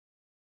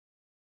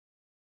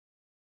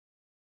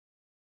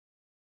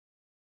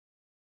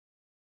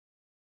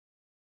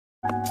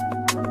It's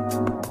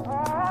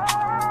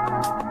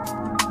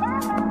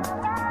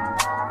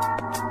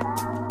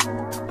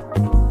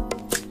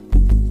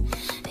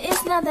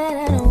not that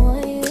I don't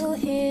want you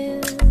here.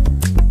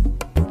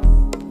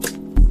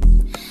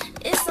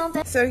 It's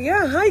something. So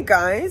yeah, hi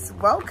guys,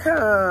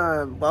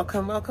 welcome.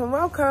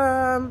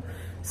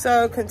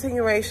 So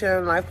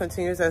continuation, life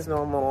continues as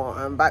normal.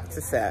 I'm back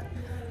to set.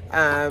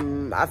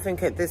 I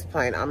think at this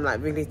point I'm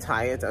like really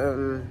tired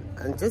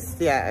and just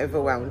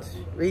overwhelmed.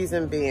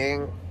 Reason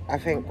being, I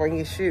think when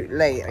you shoot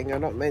late and you're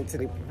not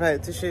mentally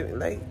prepared to shoot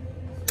late,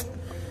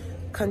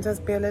 can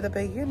just be a little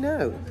bit, you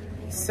know.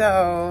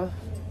 So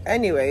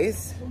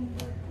anyways,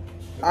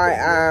 I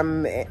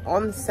am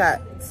on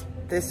set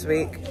this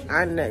week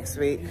and next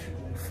week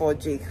for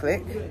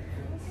G-Click.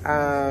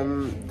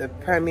 The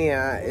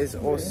premiere is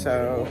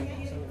also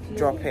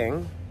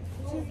dropping,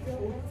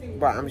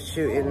 but I'm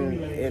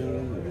shooting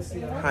in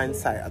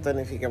hindsight. I don't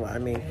know if you get what I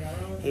mean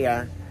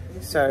here.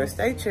 So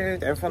stay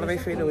tuned and follow me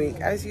through the week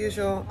as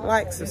usual.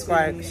 Like,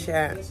 subscribe,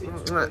 share,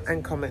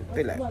 and comment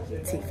below.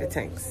 T for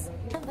thanks.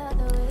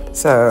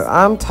 So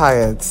I'm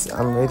tired.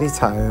 I'm really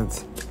tired,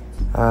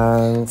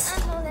 and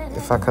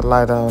if I could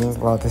lie down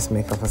while this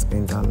makeup has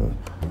been done,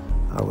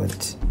 I would.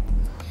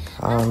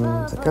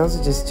 The girls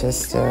are just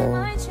jesting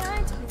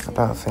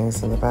about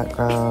things in the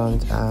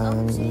background,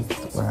 and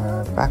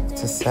we're back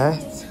to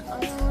set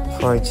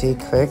for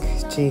G-Click.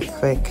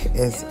 G-Click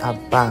is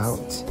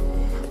about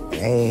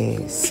a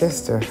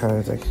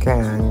sisterhood, a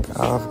gang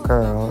of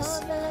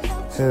girls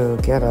who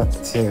get up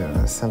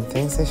to some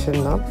things they should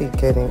not be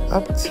getting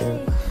up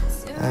to.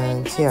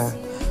 And yeah,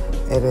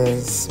 it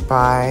is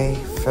by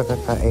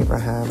Philippa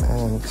Abraham,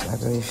 and I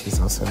believe she's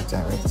also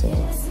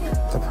directing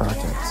the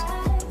project.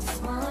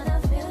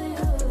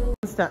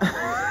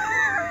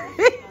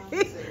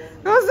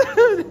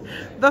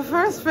 The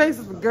first face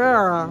of the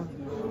girl.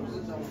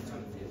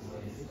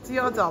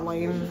 Dear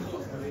darling.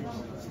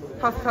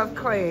 Puff puff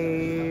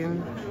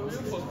queen.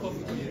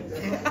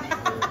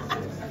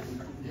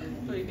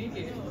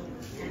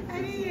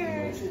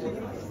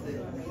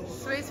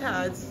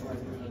 Sweetheart.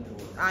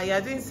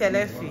 You're doing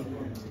selfie.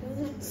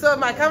 So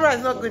my camera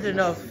is not good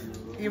enough.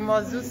 You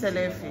must do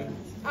selfie.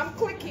 I'm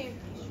clicking.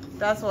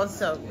 That's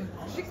what's up.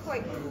 She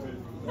clicked.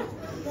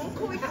 Don't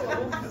click.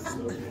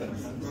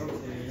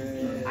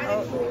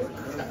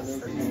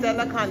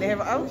 Stella can't hear.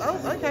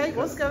 Oh, okay.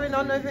 What's going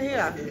on over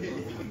here?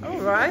 All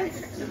right.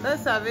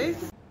 Let's have it.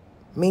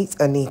 Meet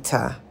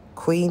Anita,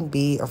 Queen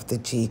Bee of the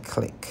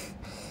G-Click.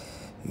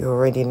 You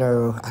already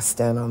know I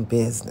stand on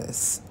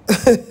business.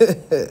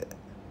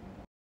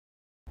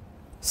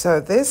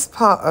 So this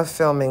part of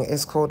filming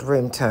is called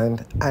room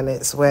tone, and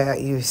it's where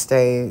you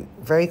stay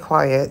very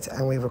quiet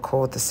and we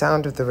record the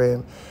sound of the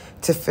room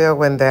to feel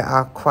when there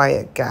are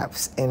quiet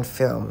gaps in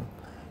film.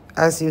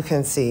 As you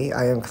can see,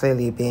 I am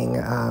clearly being,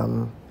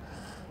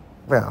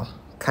 well,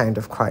 kind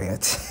of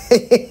quiet.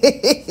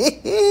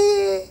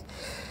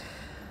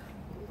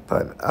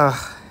 But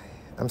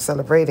I'm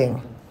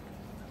celebrating.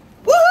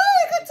 Woohoo!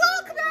 You can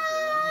talk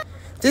now!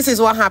 This is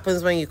what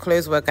happens when you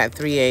close work at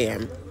 3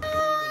 a.m.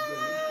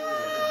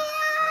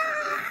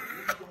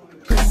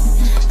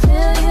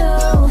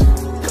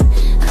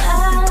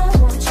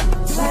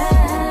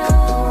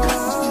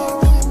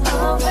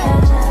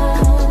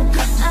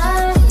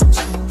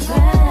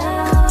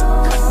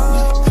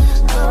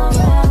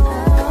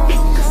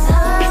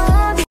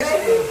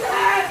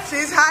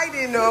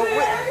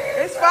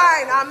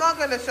 I'm not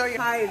going to show you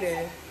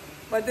hiding,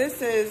 but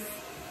this is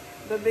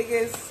the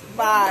biggest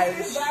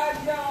badge.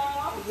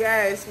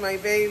 Yes, my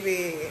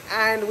baby.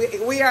 And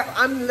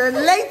I'm the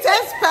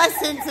latest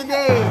person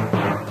today.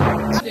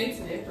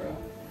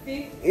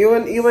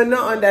 You will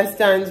not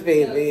understand,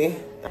 baby.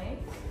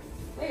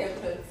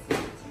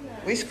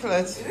 Which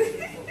clothes?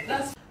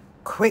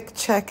 Quick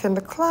check in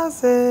the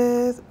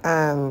closet,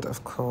 and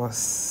of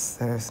course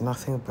there's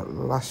nothing but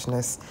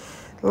lushness.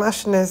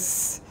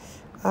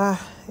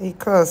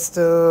 Equals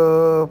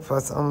to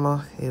put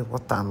on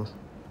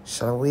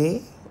shall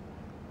we?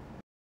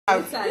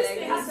 It's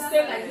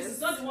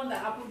not the one that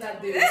happened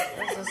that day.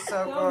 This is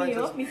so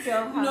gorgeous.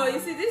 No, you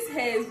see, this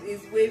hair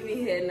is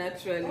wavy hair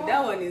naturally.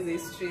 That one is a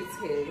straight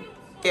hair.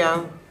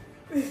 Yeah.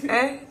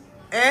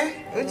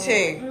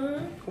 Uche,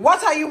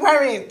 what are you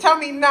wearing? Tell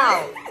me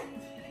now.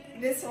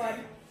 This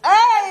one.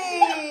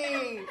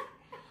 Hey!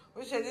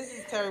 Uche, this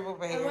is terrible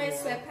behavior. I'm wearing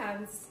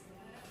sweatpants.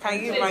 Can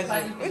you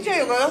imagine? Uche,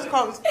 you're going to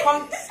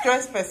come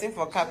stress person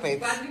for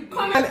carpet.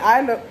 And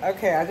I look,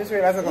 okay, I just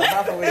realized I got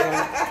half a wig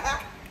on.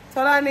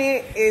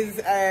 Tolani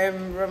is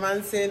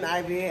romancing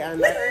Ivy,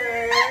 and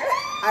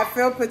I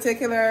feel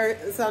particular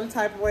some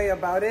type of way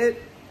about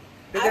it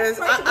because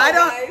I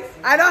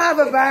don't have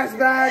a bag.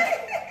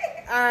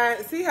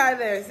 See her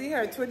there. See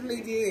her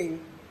twiddly doing.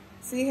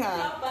 See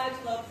her.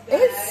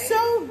 It's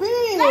so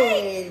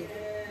big.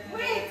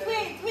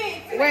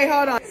 Wait,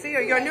 hold on. See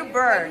her, your new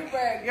bird.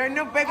 Your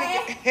new baby.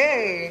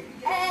 Hey.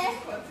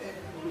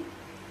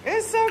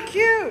 It's so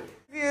cute.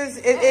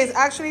 It is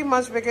actually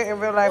much bigger in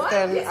real life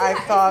than I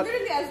thought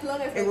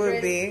it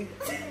would be.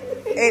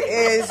 It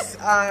is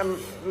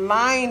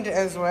lined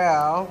as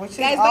well, which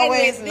is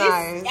always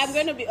nice. I'm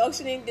going to be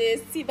auctioning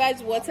this.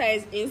 T-Badge water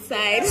is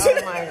inside.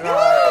 Oh my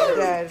god,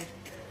 dead.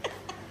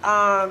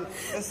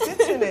 The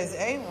stitching is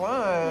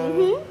A1.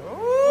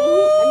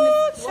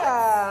 Ooh,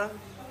 child.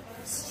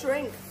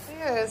 Strength.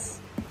 Yes.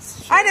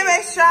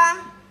 Anyway, Sha,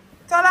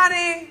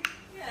 Tolani.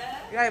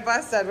 You're a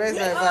bastard. Where's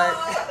my bag?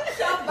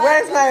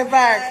 Where's my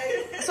bag?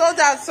 Sold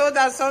out, sold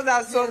out, sold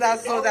out, sold out,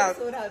 sold out.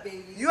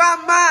 You are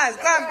mad.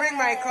 Go and bring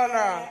my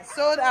color.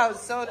 Sold out,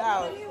 sold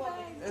out.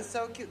 It's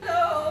so cute.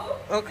 No.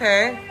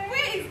 Okay.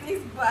 Where is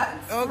this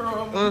bag from?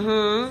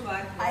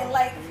 I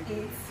like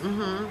it.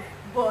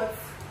 But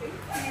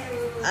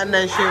and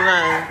then she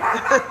ran.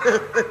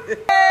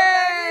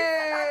 Hey!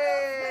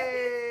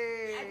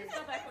 I just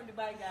got back from the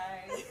bag,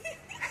 guys.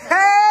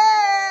 Hey!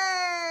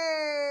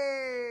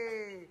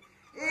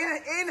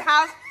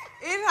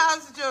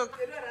 In-house joke.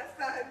 You don't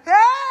understand.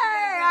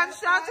 Hey! I'm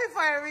shouting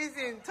for a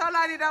reason.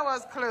 Tolani, that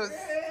was close.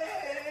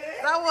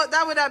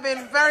 That would have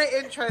been very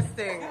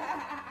interesting.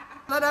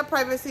 Another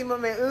privacy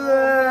moment.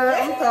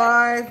 I'm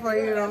sorry for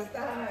you.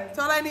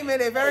 Tolani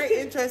made a very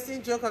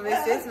interesting joke of a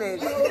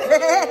statement.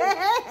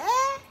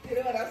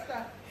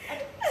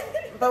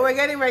 But we're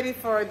getting ready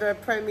for the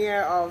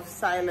premiere of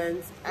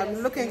Silent.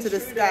 I'm looking to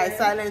the sky.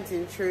 Silent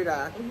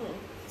Intruder.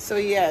 So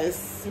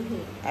yes,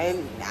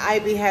 and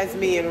IB has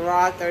me in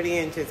raw 30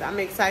 inches. I'm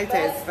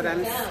excited, but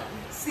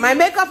my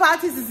makeup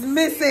artist is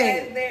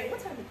missing. What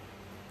time?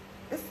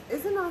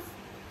 It's enough.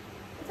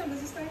 What time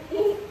does it start?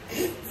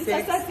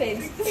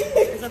 6.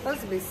 It's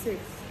supposed to be 6.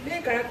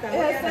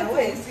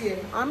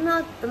 I'm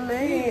not the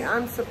main.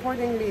 I'm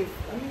supporting lead.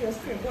 You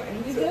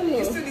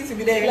still need to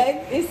be there.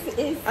 Like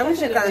it's I wish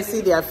you can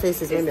see their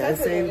faces when they're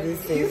saying these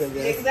things.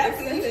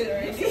 Exactly.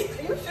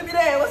 You should be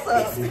there. What's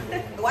up?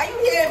 Why you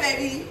here,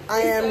 baby?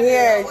 I am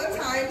here. What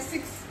time?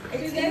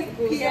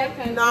 6:18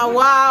 p.m. Now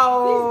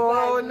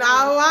wow.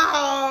 Now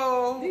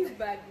wow. This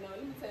bag now.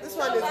 This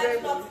one is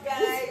very good.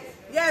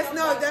 Yes,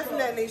 no,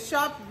 definitely.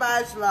 Shop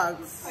badge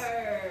logs.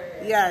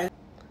 Yeah.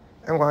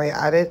 And while you're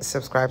at it,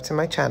 subscribe to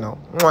my channel.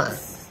 Mwah.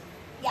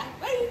 Yeah,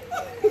 right.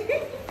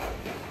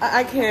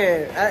 I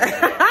can't.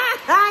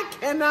 I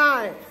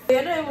cannot.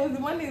 Yeah, no, the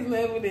money is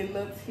not even a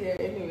lot here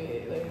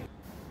anyway. Like.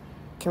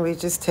 Can we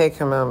just take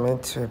a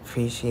moment to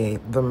appreciate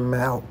the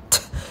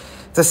melt?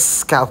 The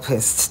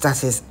scalpist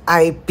that is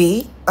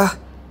IB.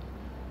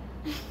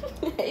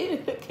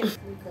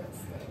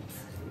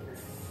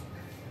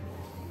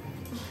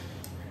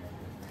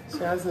 She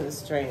hasn't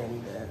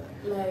strained it.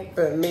 Like,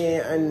 but me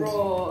and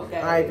raw,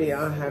 Ivy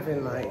are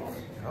having like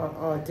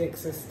our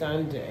dicks are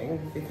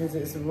standing because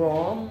it's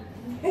raw.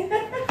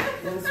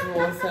 It's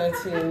raw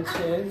 30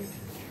 inches.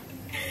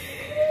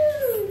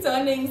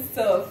 Turning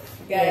stuff,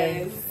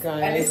 guys. Yes,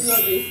 guys. And it's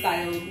not being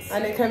styled.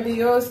 And it can be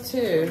yours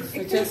too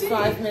for just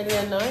 5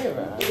 million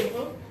naira.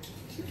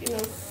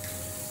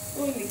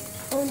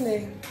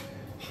 Only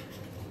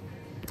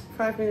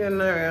 5 million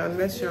naira,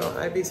 unless you're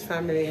IB's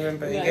family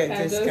member, you get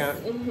a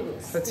discount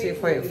for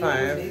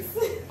 2.5.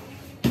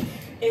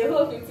 A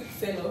whole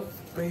 50% off.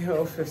 A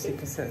whole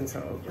 50%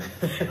 off.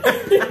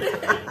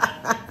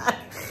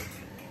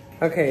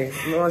 Okay,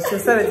 no,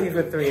 she's selling it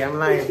for 3. I'm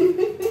lying.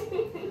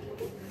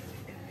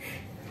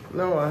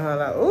 No,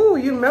 wahala. Oh,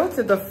 you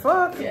melted the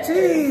fuck. Yeah.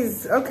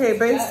 Jeez. Okay,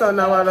 based on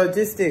our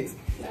logistics.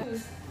 Look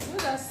at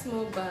that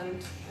small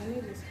band. I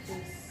need this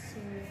place.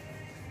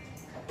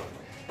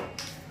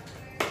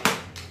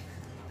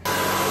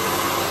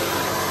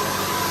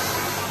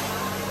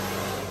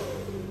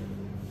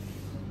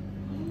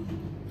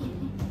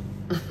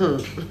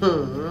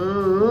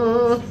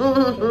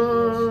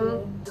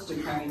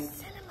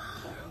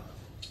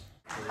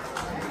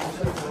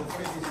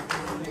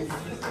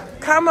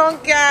 Come on,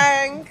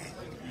 gang.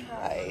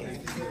 Hi.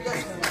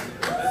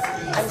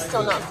 I'm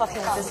still not fucking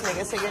with this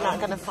nigga, so you're not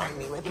gonna find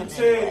me with him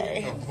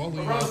anyway.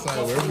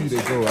 Wherever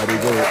they go, I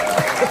go.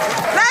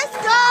 Let's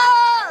go!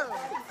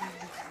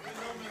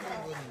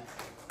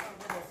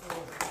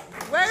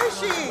 Where is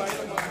she?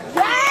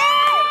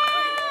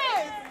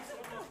 Yes!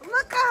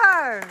 Look at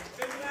her.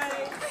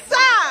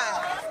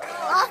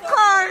 Of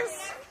course.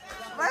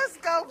 Let's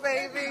go,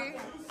 baby.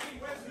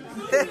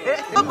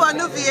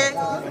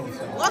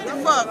 What the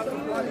fuck?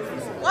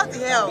 What the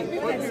hell?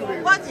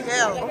 What the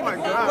hell? Oh my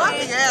god. What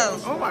the hell?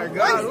 Oh my god.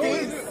 What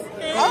is this?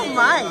 Oh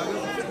my.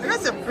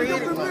 That's a pretty.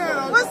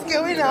 What's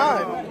going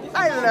on?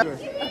 I love it.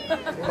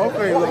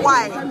 Okay.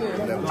 Why?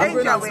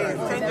 Change your ways.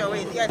 Change your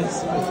ways.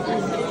 Yes.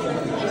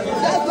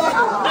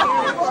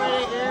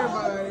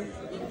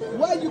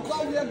 Why you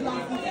call me a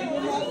glasses?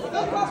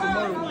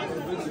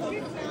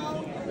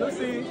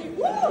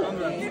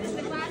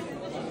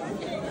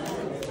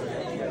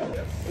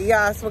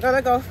 Yes, we're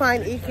gonna go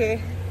find Ike.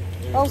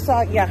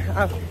 Also,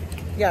 yeah,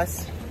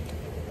 yes.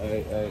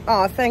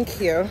 Oh,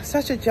 thank you.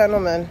 Such a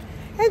gentleman.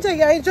 Enjoy,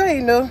 yeah, enjoy,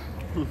 you know.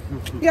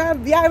 Yeah,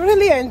 I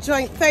really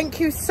enjoy. Thank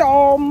you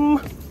so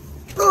much.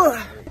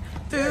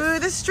 Through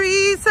the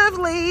streets of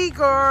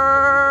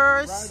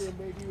Lagos.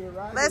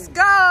 Let's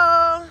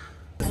go.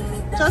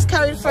 Just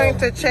carried phone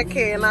to check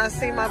in. I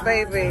see my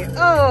baby.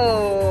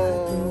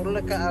 Oh,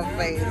 look at her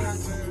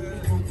face.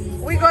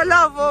 We go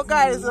love her,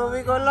 guys. Oh,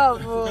 we go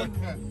love her.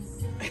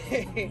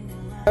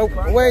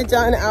 We're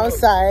done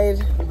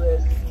outside,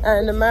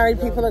 and the married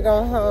people are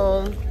going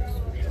home,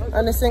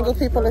 and the single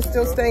people are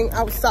still staying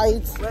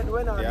outside.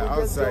 Yeah,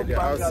 outside. Yeah,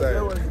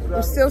 outside.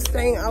 We're still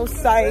staying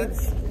outside.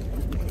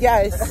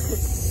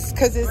 Yes,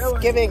 because it's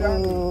giving.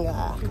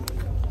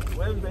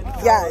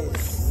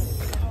 Yes.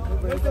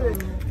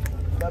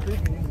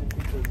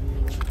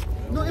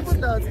 No,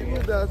 even that,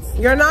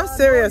 You're not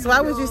serious.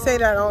 Why would you say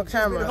that on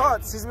camera?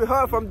 She's been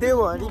hot from day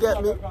one, you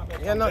get me?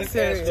 You're not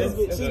serious.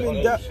 She's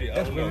been that. She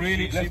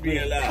be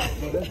alive.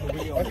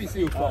 Papi, see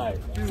you.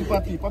 See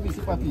Papi, Papi,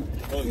 see Papi.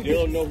 Oh, they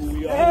don't know who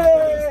we are.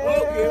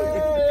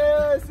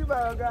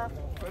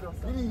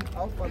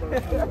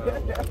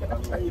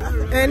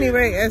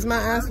 Anyway, as my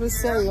ass was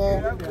saying,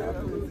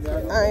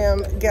 I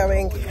am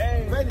going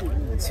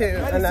to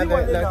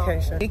another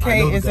location.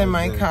 DK is in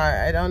my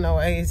car. I don't know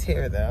why he's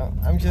here though.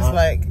 I'm just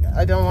like,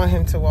 I don't want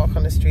him to walk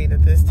on the street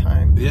at this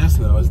time. Yes,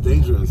 no, it's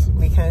dangerous.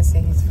 We can't see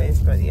his face,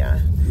 but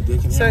yeah.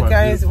 So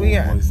guys, we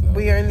are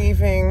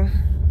leaving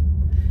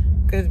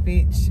Good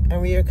Beach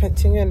and we are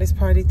continuing this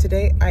party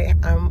today. I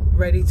am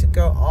ready to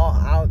go all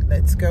out.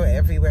 Let's go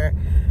everywhere.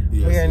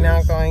 Yes, we are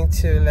now going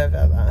to La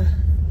Vela.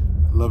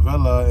 La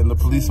Vela, and the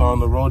police are on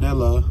the road,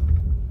 Ella.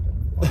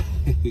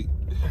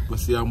 But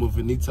see, I'm with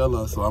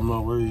Venita'sLife, so I'm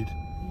not worried.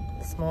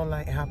 Small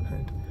light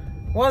happened.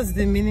 What's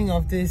the meaning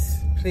of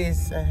this?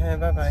 Please,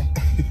 bye-bye.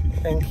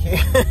 Thank you.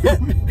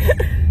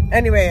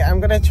 Anyway,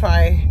 I'm gonna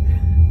try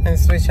and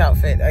switch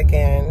outfit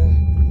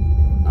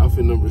again.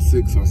 Outfit number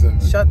 6 or 7.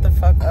 Shut the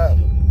fuck up.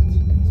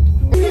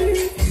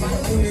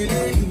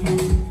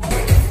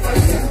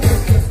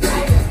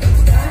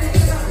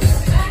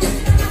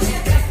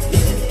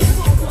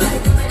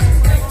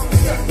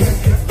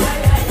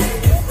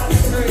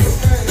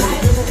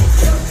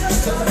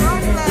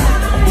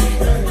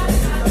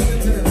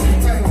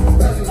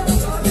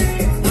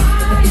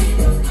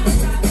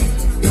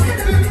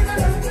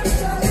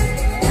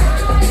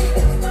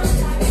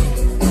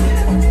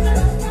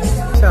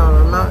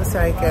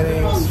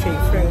 Getting street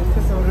food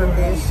because I'm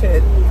hungry as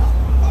shit.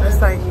 It's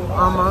like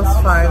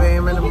almost 5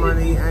 a.m. in the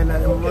morning and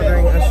I'm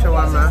ordering a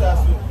shawarma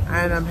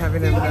and I'm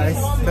having a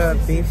nice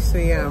beef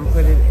suya and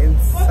put it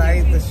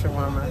inside the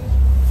shawarma.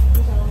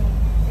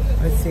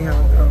 Let's see how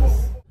it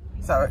goes.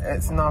 So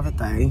it's another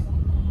day.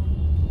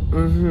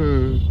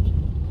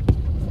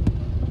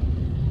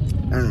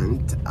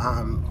 And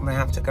we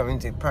have to go and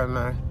do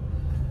promo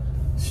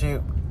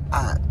shoot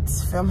at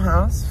Film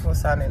House for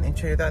Salon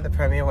Intruder. The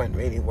premiere went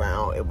really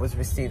well. It was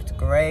received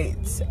great.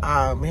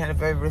 We had a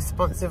very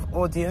responsive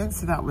audience,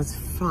 so that was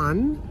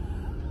fun.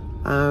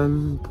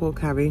 Poor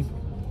Carrie,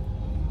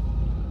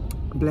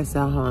 bless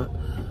her heart.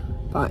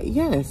 But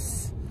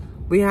yes,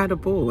 we had a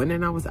ball, and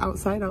then I was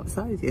outside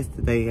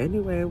yesterday.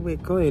 Anywhere we're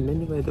going,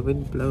 anywhere the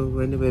wind blow,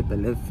 anywhere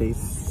below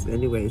face,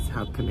 anywhere it's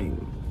happening.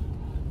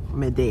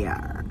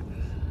 Medea.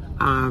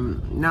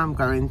 Now I'm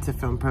going to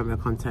film promo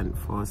content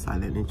for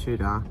Silent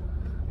Intruder.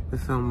 The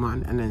film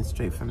one, and then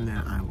straight from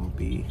there I will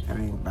be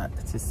going back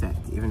to set,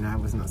 even though I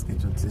was not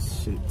scheduled to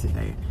shoot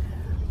today.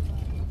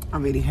 I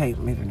really hate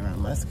moving around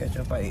my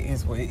schedule, but it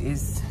is what it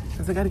is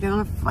because I gotta get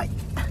on a flight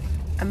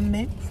and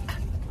move.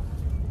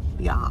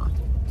 Yeah.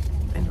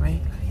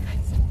 Anyway,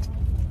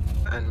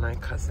 and my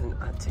cousin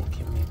are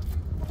taking me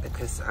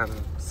because I'm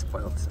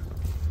spoiled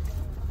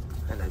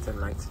and I don't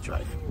like to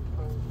drive.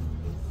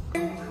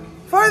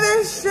 For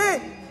this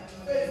shit,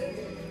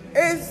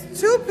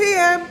 it's 2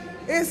 p.m.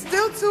 It's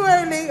still too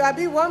early. I'll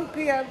be 1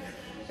 p.m.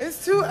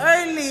 It's too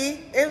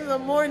early in the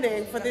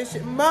morning for this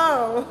shit.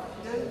 Mo.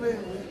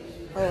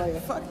 Oh yeah,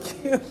 fuck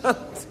you. I'm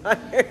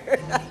tired.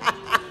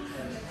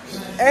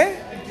 Eh?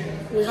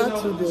 We had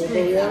to do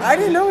it, yeah. I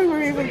didn't know we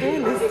were even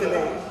doing this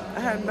today. I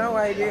had no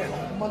idea.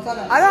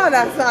 I don't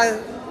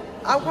understand.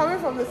 I'm coming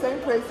from the same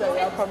place that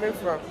you're coming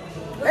from.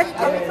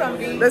 Coming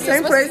from the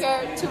same place.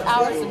 Here 2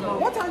 hours ago.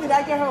 What time did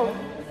I get home?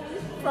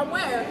 From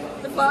where?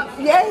 The fuck?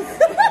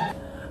 Yes.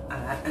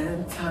 I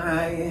am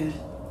tired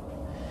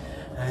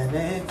and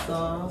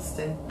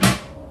exhausted,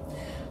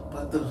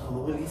 but the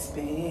Holy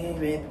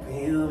Spirit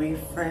will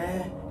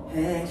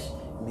refresh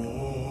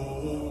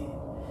me.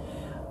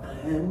 I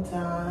am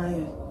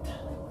tired,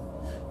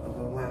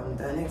 overwhelmed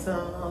and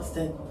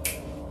exhausted,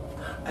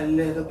 a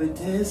little bit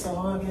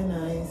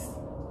disorganized,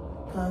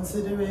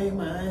 considering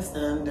my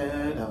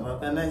standard of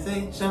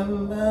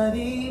organization, but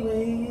He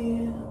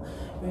will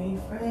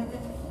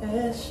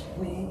refresh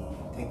me.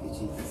 Thank you,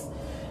 Jesus.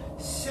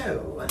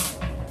 So,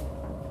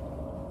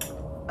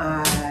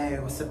 I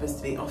was supposed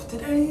to be off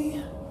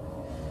today,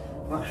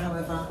 but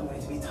however, I'm going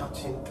to be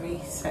touching 3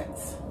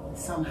 sets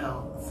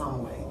somehow,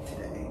 some way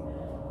today.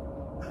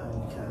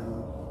 And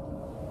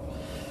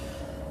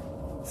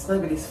it's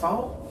nobody's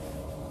fault.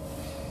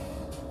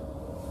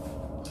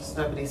 It's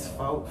nobody's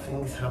fault.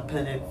 Things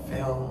happen in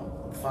film.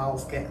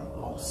 Files get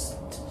lost.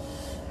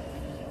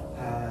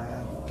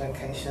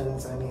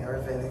 Locations only are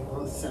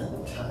available at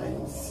certain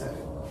times, so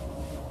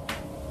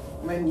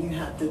when you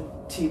had the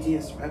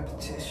tedious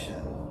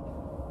repetition.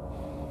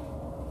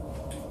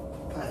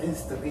 That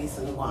is the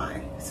reason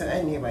why. So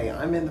anyway,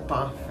 I'm in the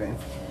bathroom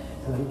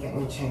and I'm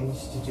getting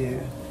changed to do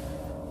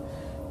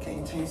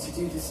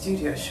the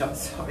studio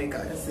shots. Sorry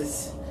guys,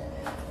 this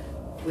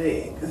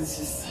wig is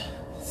just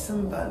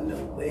somebody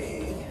new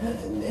wig,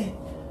 honey.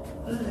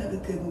 I love a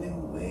good new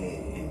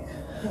wig,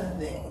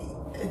 honey.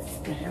 It's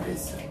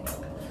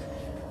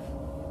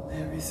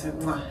there is so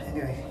much.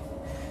 Anyway,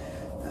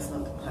 that's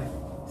not the point.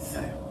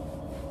 So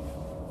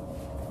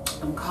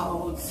I'm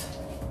cold.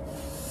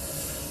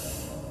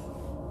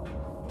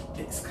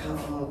 It's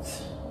cold.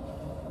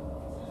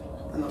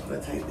 I'm not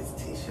gonna take this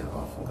t-shirt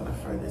off. I'm gonna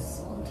throw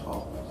this on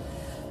top.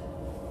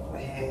 We're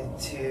here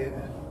to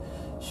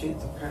shoot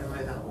the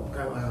promo that will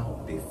go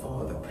out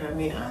before the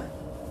premiere.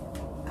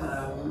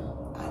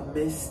 I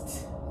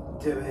missed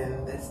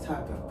doing this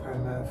type of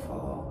promo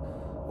for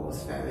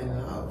All's Fair in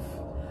Love.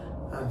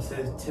 So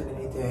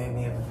Timothy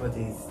Day,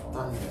 everybody's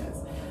done this,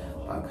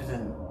 but I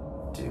couldn't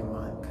do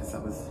mine because I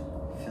was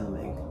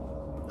filming.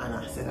 And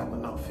I said I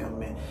would not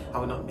film it. I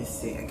would not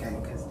miss it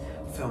again because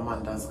Film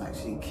One does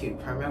actually cute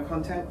promo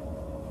content.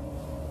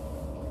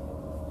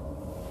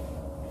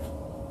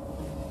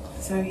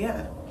 So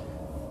yeah,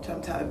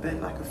 jumped out of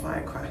bed like a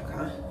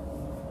firecracker.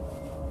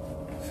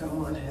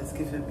 Film One has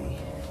given me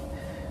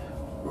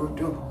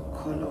Rudo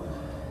color.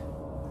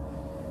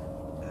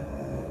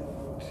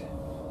 And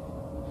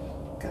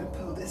gonna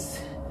pull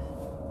this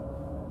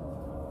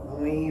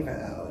weave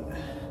out.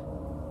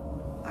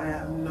 I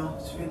am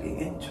not really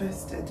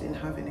interested in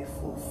having a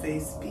full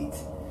face beat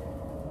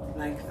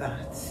like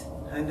that.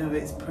 I know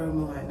it's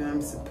promo, I know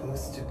I'm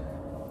supposed to,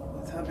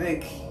 but I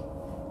beg,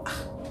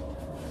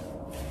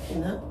 you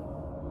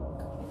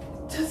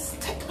know,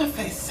 just take my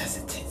face as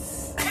it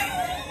is.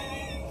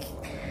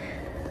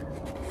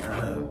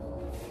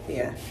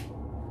 Yeah,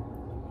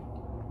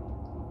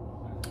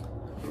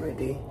 I'm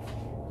ready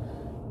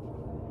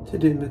to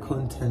do my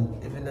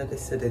content, even though they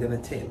said they're gonna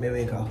take my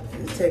wig off.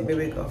 If they take my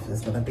wig off,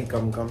 it's gonna be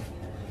gum gum.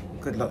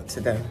 Good luck to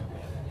them.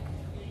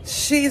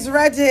 She's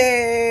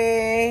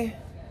ready.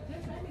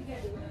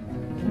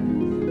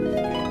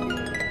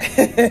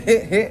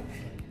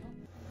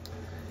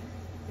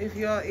 If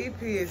your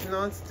EP is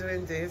not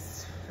doing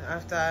this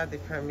after the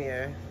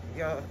premiere,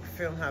 your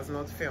film has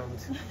not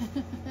filmed.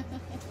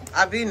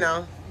 Abi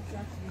now.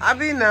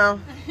 Abi now.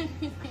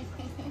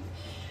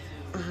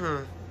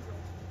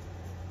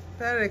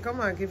 Perry, come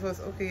and give us.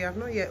 Okay, you have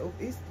not yet.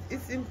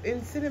 It's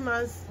in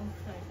cinemas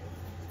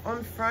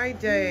on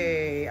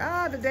Friday.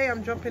 Ah, the day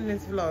I'm dropping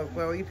this vlog.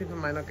 Well, you people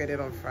might not get it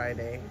on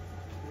Friday.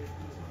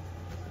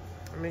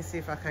 Let me see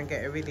if I can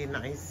get a really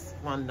nice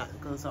one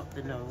that goes up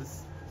the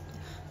nose.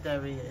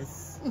 There he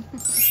is.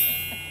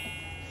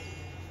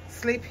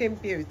 Sleeping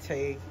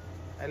Beauty.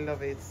 I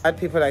love it. I had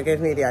people that gave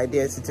me the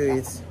idea to do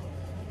it.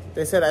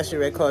 They said I should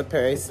record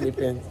Perry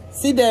sleeping.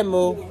 See them,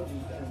 Mo.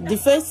 The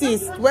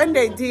faces, when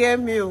they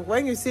DM you,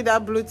 when you see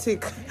that blue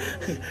tick,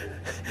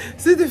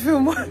 see the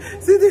film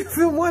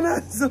one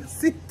and so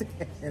see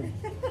them.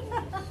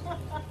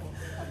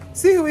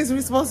 See who is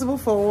responsible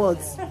for what.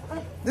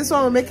 This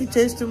one will make it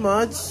change too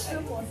much.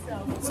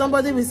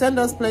 Somebody will send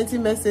us plenty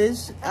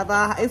message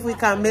about if we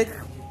can make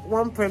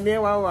one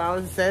premiere while we're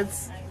on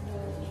sets.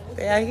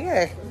 They are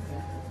here.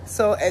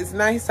 So it's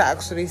nice to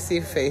actually see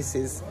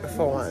faces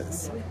for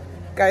once.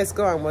 Guys,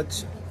 go and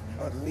watch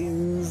a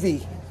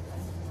movie.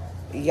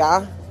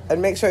 Yeah,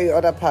 and make sure you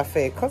order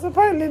parfait, because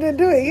apparently they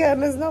do it, yeah,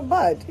 and it's not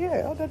bad.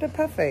 Yeah, order the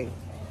parfait.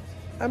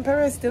 And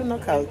Perez still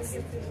knockouts.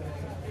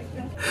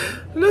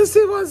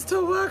 Lucy wants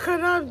to work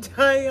and I'm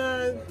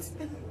tired.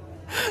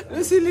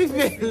 Lucy, leave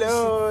me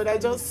alone. I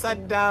just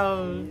sat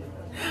down.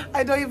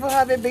 I don't even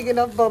have a big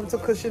enough bum to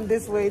cushion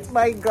this weight.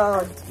 My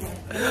God.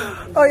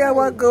 Oh yeah,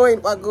 we're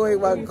going. I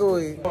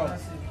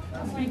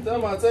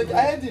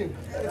had him.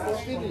 It was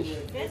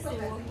finished.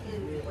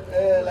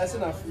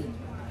 Lesson of food.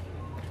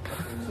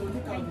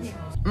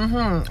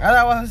 As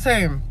I was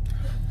saying,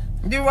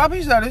 the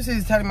rubbish that Lucy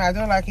is telling me, I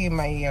don't like it in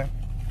my ear.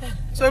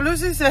 So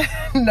Lucy said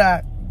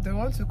that they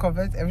want to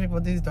convert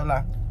everybody's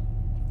dollar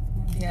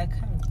The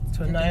account.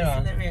 to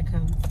naira. The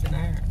account to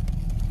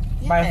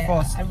naira. By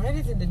force. I read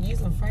it in the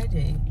news on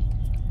Friday.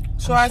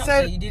 So I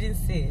said, you didn't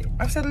see it.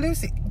 I said,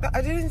 Lucy, but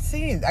I didn't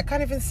see it. I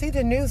can't even see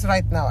the news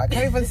right now. I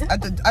can't even.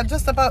 I'm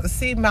just about to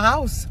see my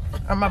house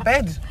and my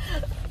bed.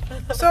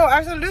 So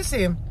I said,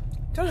 Lucy,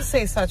 don't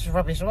say such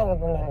rubbish. Blah, blah,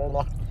 blah, blah,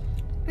 blah.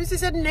 Lucy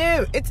said,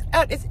 no, it's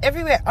out. It's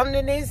everywhere. On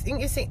the news,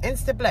 you see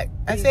Instablog.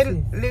 I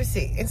said,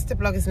 Lucy,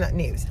 Instablog is not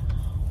news.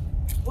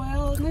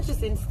 Well, not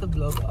just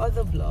Instablog,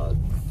 other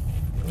blogs,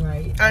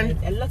 right?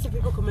 And a lot of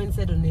people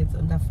commented on it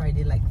on that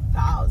Friday, like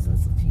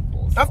thousands of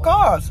people. So, of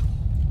course.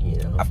 You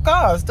know. Of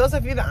course. Those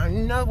of you that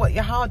know what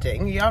you're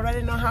holding, you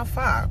already know how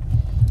far.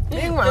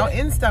 Meanwhile,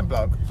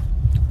 Instablog,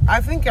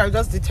 I think you're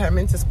just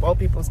determined to spoil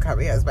people's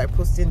careers by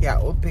posting their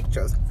old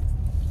pictures.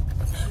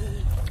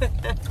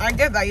 I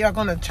get that you're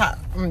gonna chat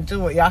and do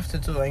what you have to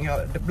do, and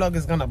the blog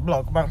is gonna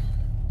blog, but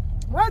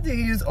why do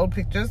you use old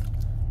pictures?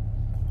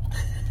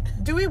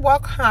 Do we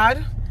work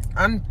hard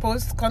and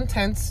post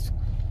content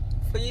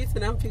for you to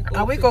now pick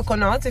Are we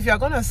coconuts? If you're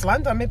gonna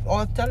slander me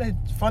or tell a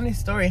funny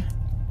story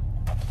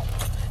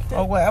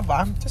or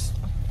whatever, just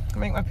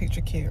make my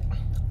picture cute.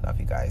 Love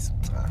you guys.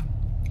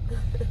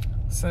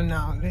 So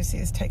now Lucy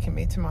is taking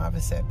me to my other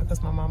set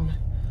because my mum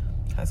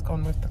has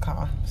gone with the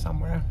car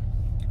somewhere.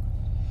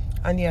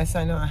 And yes,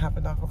 I know I have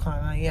another car.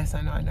 And yes,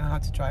 I know how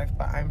to drive,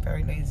 but I'm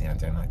very lazy. I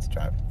don't like to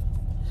drive.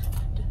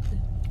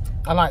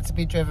 I like to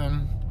be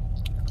driven.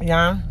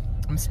 Yeah,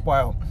 I'm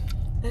spoiled.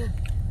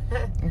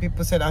 And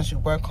people said I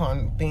should work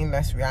on being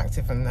less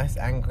reactive and less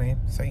angry.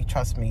 So you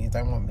trust me, you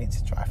don't want me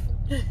to drive.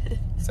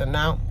 So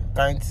now,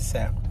 going to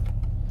set.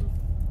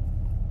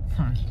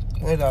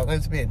 There are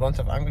going to be a bunch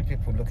of angry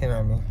people looking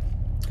at me.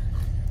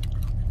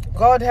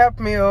 God help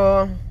me,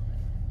 oh.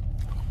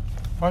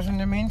 But in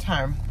the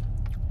meantime,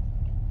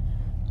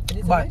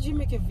 why did you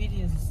make your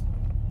videos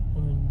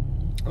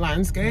on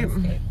landscape?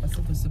 As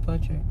opposed to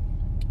portrait?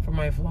 For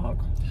my vlog.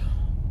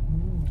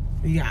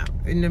 Yeah,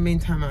 in the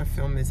meantime, our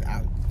film is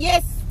out.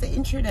 Yes, The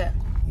Intruder.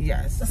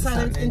 Yes, The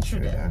Silent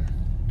Intruder.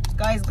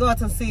 Guys, go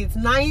out and see it.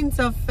 9th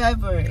of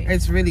February.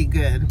 It's really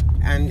good.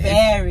 And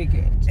very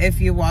good. If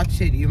you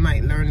watch it, you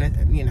might learn a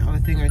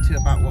thing or two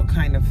about what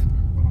kind of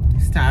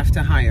staff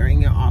to hire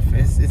in your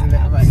office. Isn't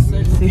that right?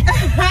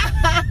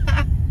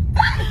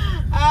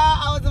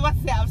 I was about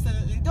to say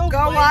absolutely. Don't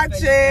go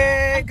watch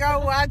it. Go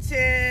watch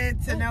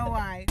it to know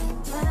why.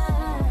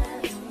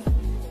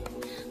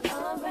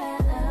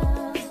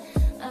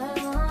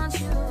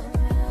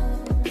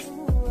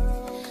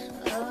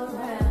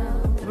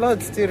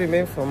 Blood still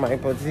remains from my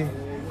body.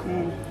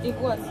 It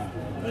was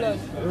blood.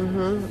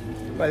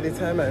 By the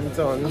time I'm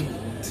done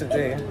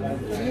today.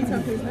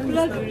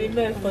 Blood will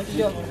remain for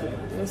sure.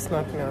 No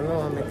snapping, I don't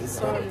want to make it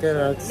snap. Get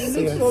her out.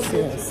 See her.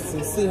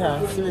 See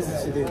her. See what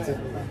she did.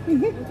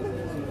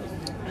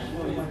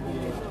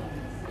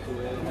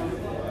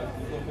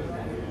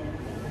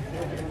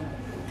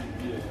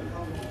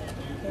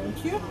 Thank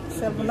you.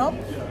 7-Up.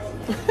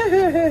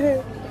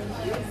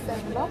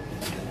 7-Up.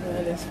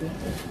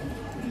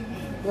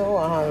 No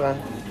wahala.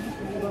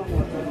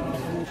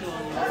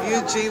 You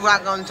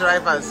G-Wagon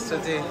drivers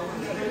today.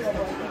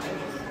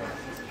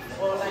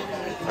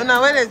 Oh,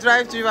 now when they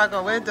drive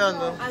G-Wagon, we're done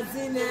though. I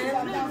say,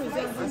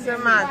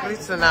 man, agree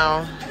to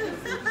now.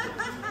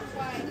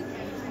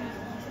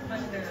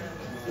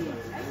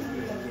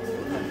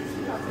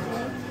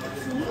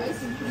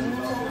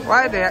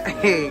 Why they?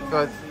 Hey,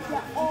 God.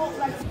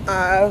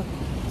 I've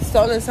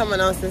stolen someone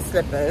else's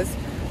slippers.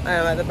 I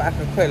am at the back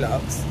of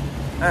Quillox.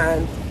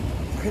 And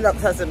Quillox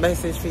has a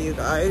message for you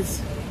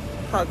guys.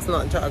 Hugs,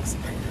 not drugs.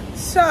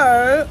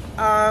 So,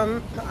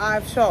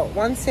 I've shot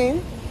one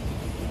scene.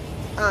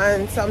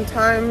 And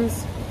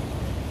sometimes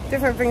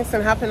different things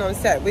can happen on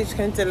set which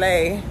can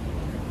delay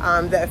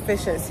the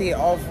efficiency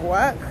of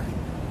work.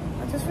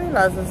 I just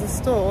realized there's a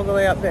store all the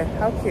way up there.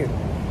 How cute.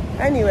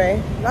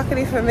 Anyway,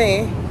 luckily for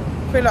me,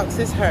 Quillox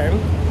is home.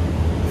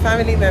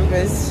 Family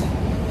members,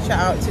 shout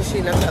out to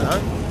Sheena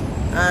Salon,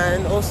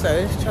 and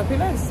also Choppy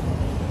Legs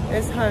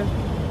is home.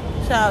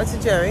 Shout out to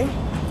Jerry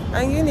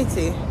and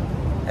Unity.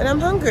 And I'm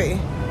hungry.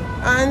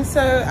 And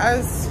so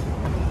as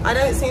I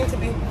don't seem to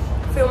be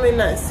filming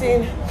that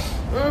scene,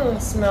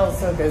 smells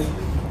so good.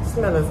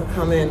 Smellers are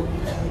coming.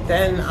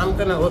 Then I'm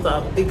gonna order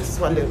a big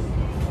swallow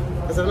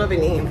because I've not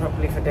been eating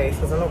properly for days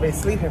because I've not been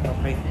sleeping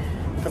properly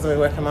because I've been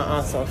working my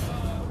ass off.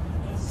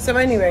 So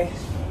anyway,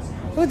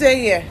 good day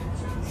here.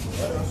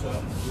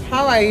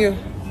 How are you?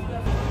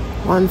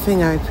 One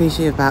thing I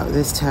appreciate about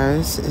this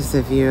terrace is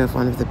the view of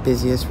one of the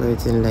busiest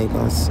roads in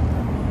Lagos.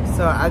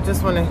 So I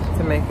just wanted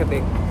to make a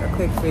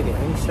quick video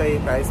and show you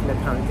guys my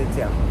pounded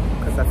yam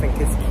because I think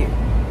it's cute.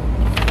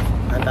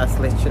 And that's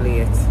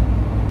literally it.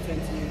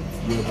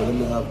 Yeah, but let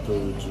me have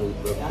to drink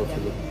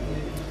coffee.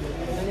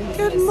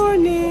 Good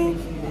morning.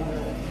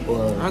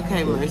 Or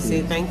okay,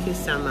 Mercy, thank you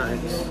so much.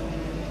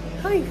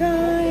 Hi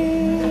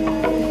guys.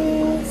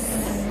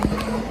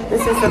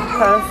 This is a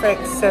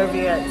perfect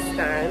serviette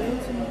stand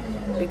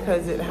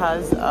because it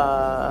has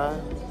a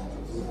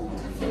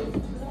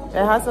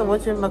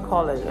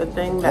whatchamacallit, a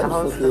thing that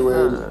holds the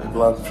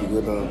black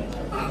together.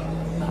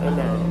 I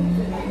know.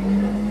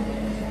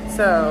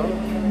 So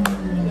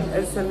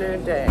it's a new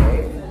day.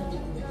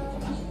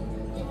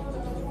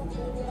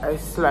 I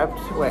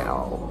slept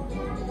well,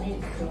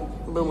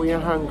 but we are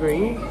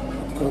hungry.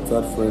 Can't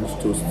add French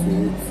toast to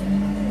it.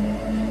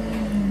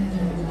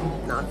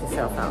 Knock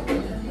yourself out.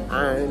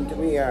 And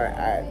we are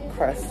at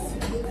Crust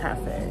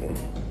Cafe.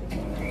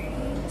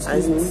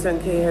 And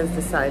Sunki has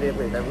decided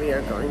that we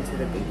are going to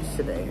the beach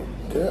today.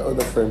 Can I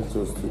order French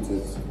toast with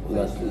it?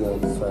 Like, on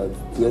the side.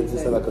 Do you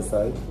say like a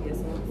side? Yes.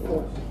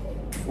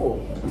 4.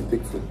 You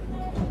pick 2.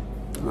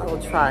 We'll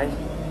try.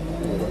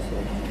 Yeah, that's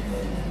right.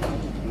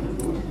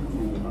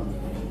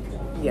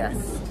 Yes.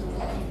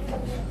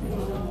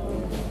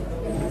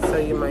 So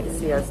you might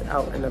see us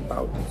out and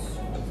about.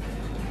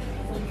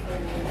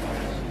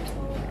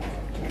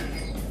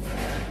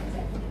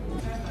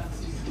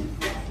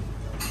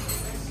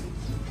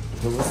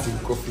 Never seen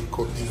coffee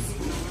cut this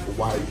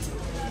white.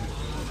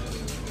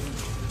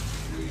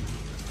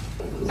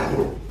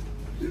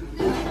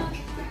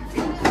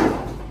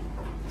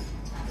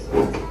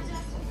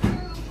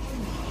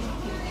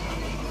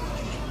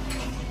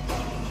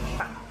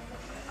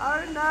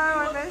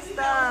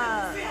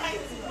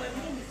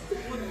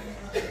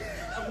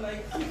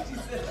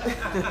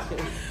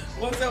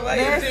 What's up? How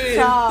you doing?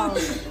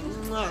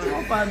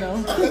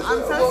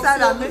 I'm so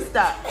sad I missed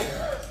that.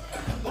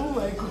 Oh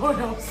my god,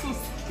 I'm so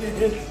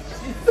scared.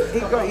 He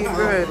got you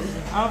good.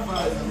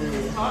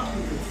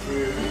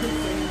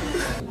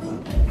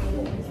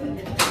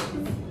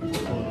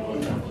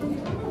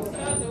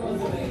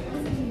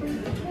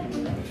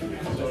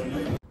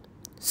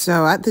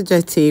 So at the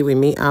jetty, we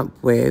meet up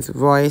with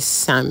Royce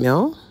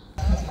Samuel.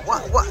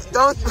 What?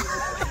 Don't.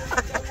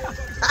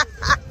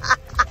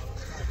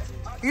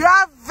 You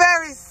are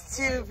very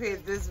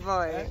stupid, this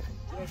boy.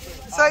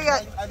 So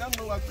yeah. I don't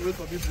know what to wait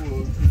for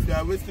people. If they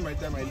are wasting my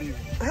time, I leave.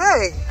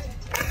 Hey.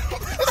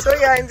 So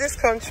you're in this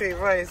country,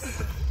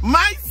 Royce.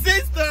 My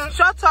sister!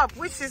 Shut up.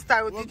 Which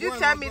sister? Did you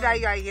tell me that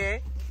you are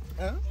here?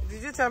 Huh?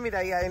 Did you tell me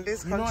that you are in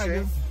this You know, country?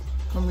 I just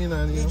come in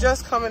and You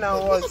just come in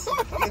and what?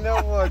 You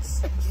know what?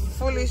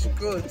 Foolish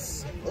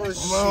goods. Oh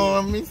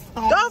shit.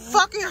 Don't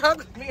fucking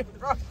hug me,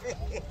 bro.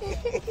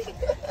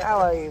 How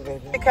are you,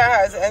 baby? The car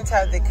has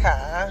entered the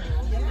car.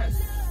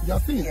 You're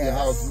still in the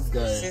house, this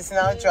guy. She's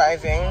now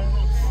driving.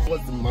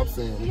 What's the map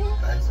saying?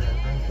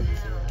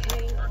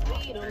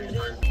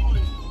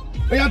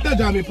 Hey, I tell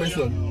Jamie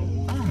person.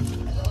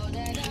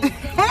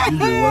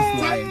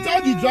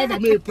 Tell the driver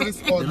may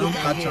press on. Don't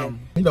catch him.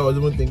 I think I was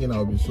even thinking I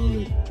would be so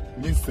late.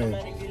 Listen,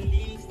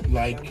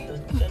 like,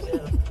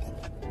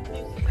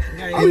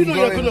 you know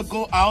you're gonna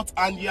go out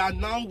and you are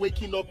now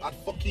waking up at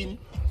fucking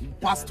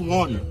past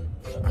 1.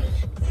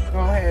 Go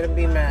ahead and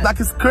be mad. Like,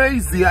 it's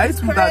crazy. I used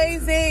to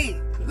Crazy.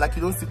 like,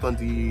 you don't sit on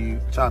the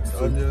chat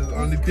on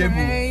the table.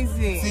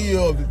 Crazy.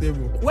 CEO of the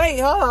table. Wait,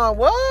 hold on.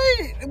 What?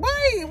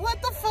 Wait,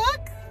 what the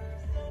fuck?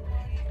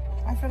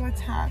 I feel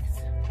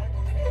attacked.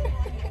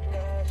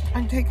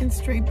 I'm taking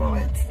straight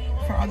bullets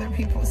for other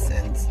people's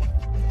sins.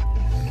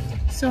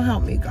 So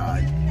help me,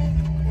 God.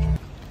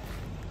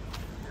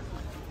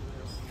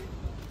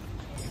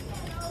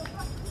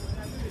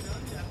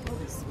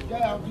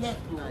 Yeah, I've left.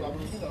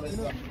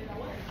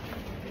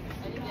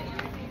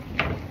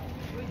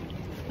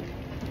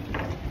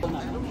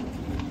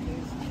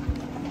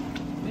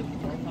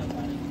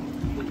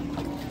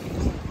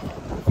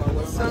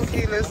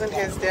 Sunky losing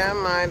his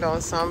damn mind on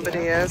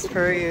somebody as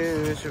per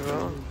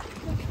usual.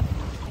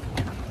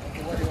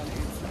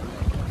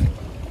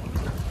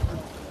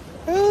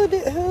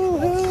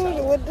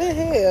 What the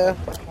hell?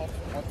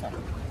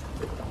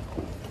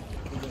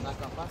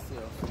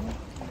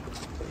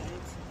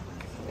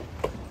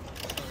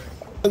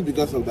 Just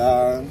because of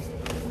that.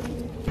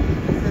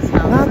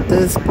 Not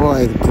this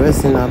boy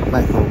dressing up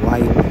like a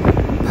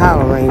white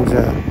Power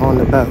Ranger on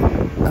the boat.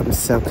 I'm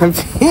so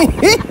confused.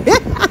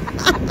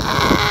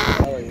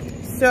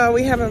 So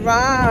we have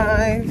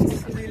arrived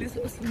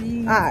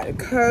at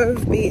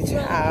Cove Beach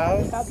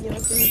House.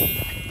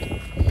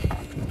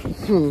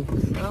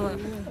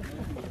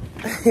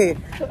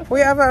 We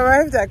have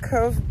arrived at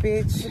Cove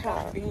Beach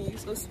House.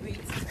 So sweet.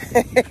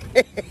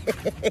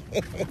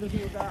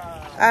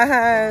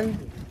 And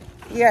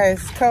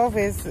yes, Cove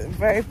is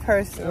very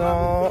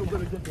personal.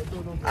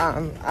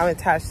 I'm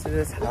attached to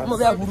this house.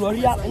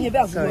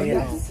 So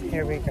yes,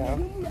 here we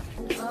go.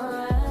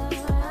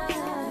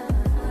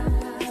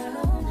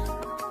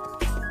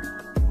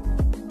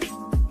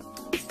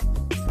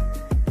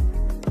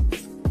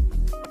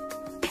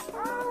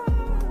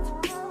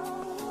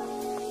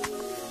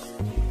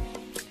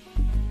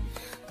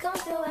 Come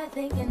through, I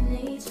think I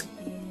need you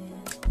here.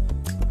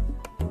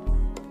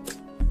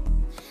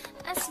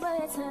 I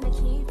swear it's time to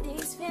keep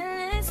these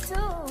feelings to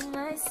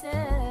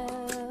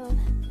myself.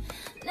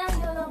 Now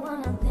you're the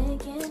one I'm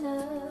thinking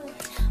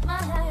of. My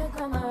higher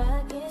ground, my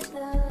rocket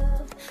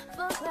love.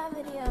 For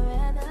gravity, I'd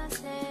rather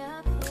stay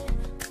up here.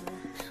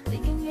 We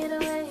can get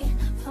away.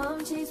 Palm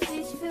cheeks,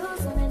 beach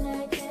views on a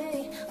night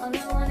day. All I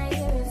wanna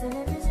hear is the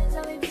visions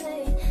that we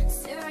play.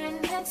 Sit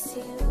right next to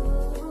you.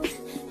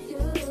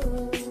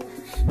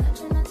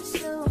 Not to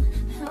show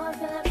how I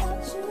feel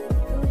about you.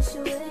 You wish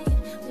away.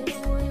 We do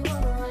what we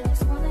want. I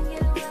just wanna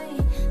get away.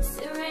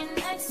 Sit right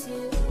next to you.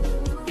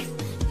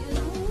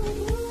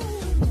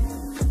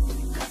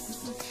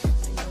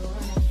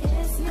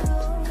 Kiss you.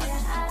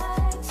 Yeah, I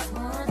just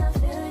wanna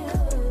feel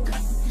you.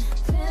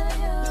 Feel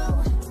you.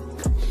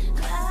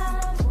 I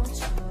want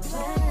you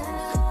around.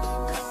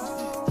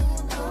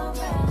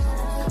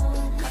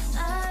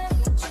 I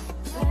want you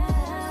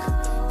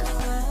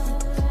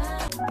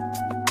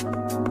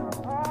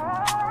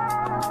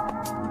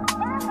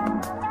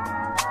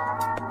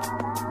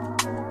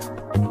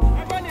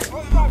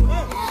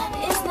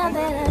It's not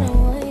that I don't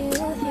want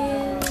you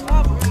here.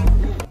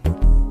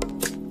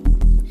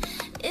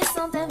 It's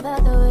something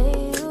about the way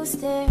you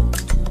stare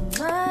into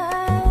my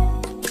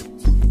eyes.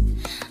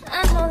 I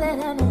know that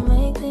I don't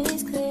make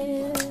things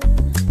clear.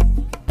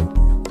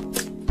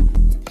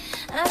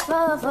 I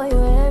fall for you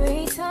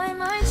every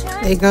time I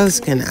try. Lagos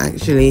can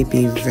actually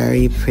be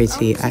very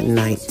pretty at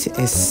night,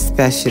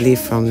 especially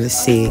from the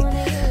sea.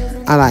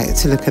 I like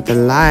to look at the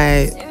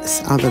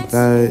lights, other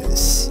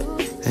boats,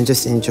 and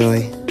just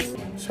enjoy.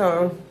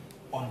 So,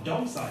 on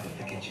Dom's side of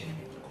the kitchen,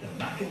 the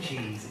mac and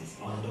cheese is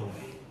on the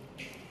way.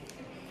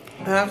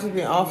 I have to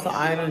be off the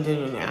island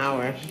in an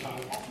hour.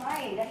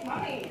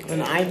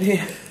 An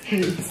idea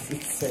needs to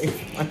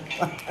save my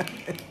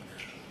life.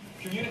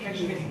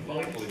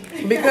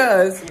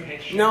 Because,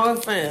 no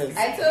offense.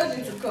 I told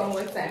you to come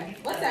one time.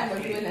 What time was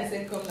it when I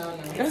said come now?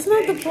 That's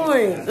not the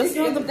point. That's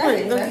not the point.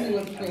 Exactly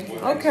what the point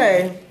is.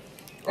 Okay.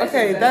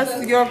 Okay,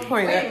 that's your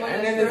point.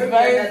 And then it's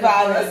very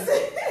valid.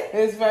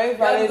 It's very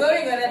valid. You're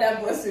going on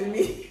that bus with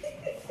me.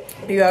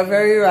 You are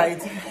very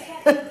right.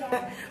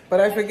 But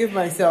I forgive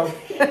myself.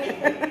 How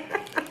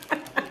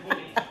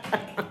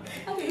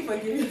can you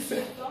forgive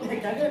yourself?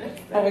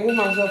 I forgive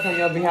myself on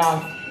your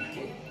behalf.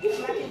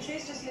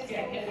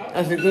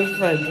 As a good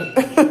friend.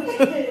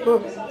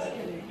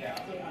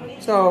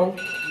 So,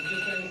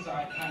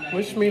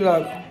 wish me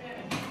luck.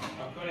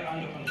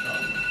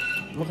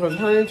 Because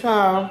honey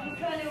child,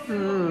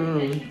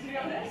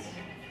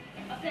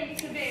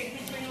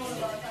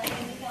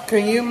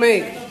 can you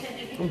make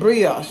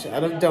brioche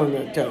out of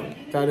donut dough?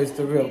 That is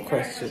the real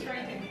question.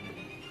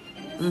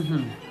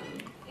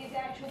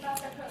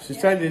 She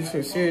said it,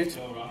 she said.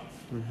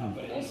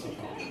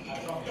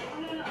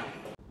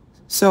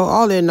 So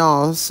all in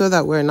all, so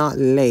that we're not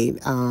late,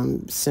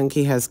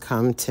 Sunki has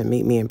come to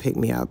meet me and pick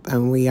me up.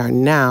 And we are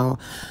now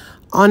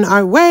on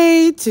our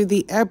way to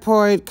the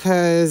airport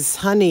because,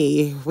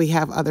 honey, we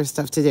have other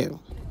stuff to do.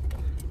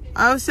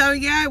 Oh, so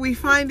yeah, we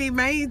finally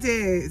made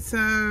it. So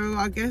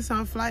I guess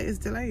our flight is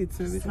delayed.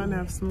 So we're trying to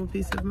have a small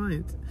peace of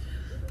mind.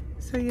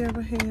 So yeah,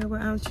 we're here. We're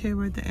out here.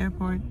 We're at the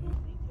airport.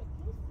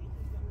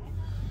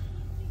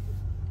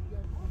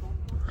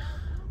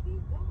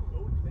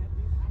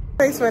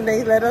 When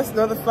they let us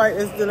know the flight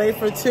is delayed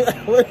for 2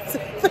 hours.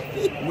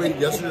 Wait,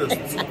 yesterday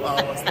was 2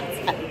 hours.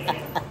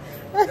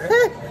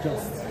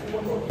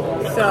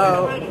 So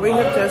we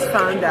have just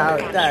found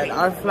out that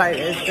our flight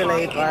is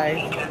delayed by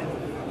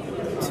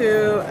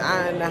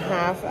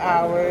 2.5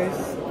 hours,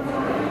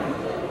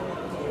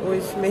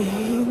 which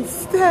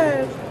means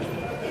that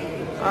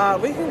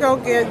we can go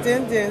get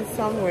din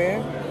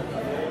somewhere.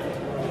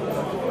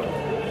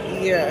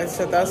 Yeah,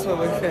 so that's what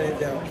we're finna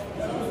do.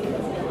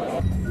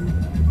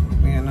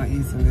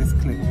 Using this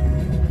clip.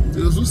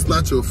 Just who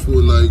snatch your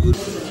phone like good.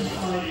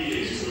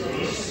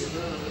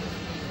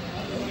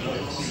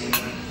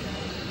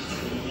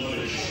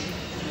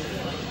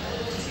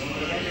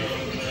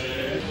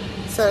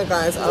 So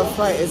guys, our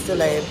flight is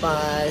delayed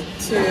by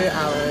 2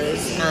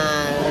 hours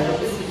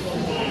and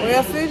we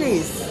are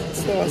foodies.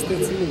 2 hours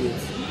 30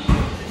 minutes.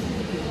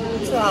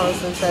 2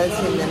 hours and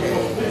 30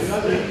 minutes.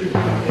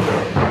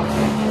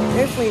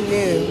 If we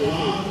knew.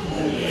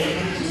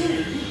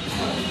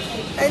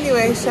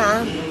 Anyway,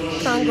 Sha,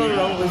 can't go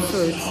wrong with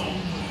food.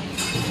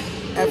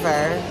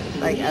 Ever.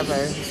 Like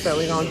ever. So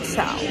we're gonna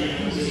chow.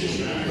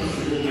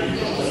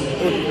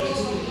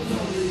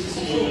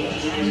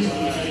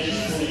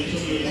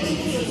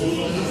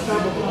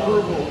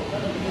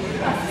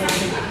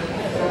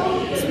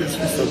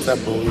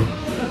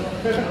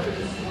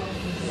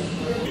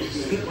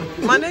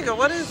 My nigga,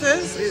 what is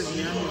this?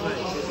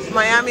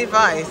 Miami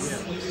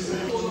Vice.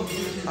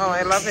 Oh,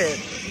 I love it.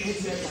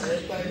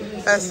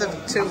 Best of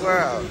two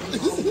worlds.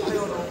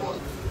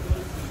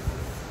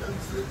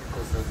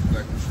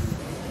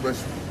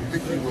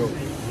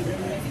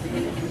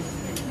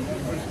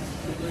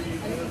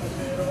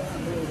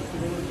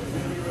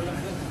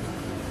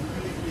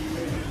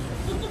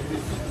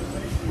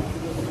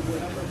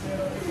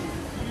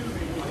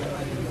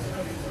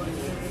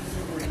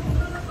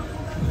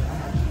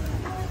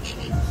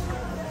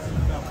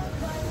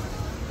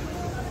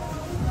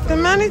 The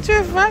manager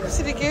of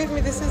Rhapsody gave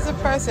me this as a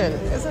present.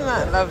 Isn't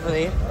that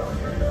lovely?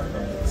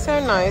 So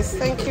nice.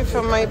 Thank you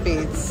for my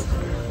beads.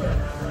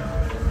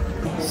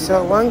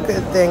 So one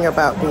good thing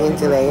about being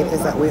delayed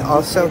is that we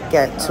also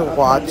get to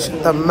watch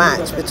the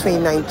match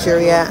between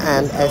Nigeria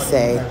and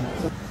SA.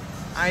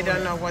 I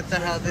don't know what the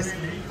hell this...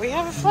 We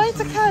have a flight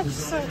to catch,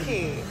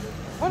 Sunki.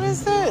 What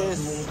is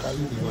this?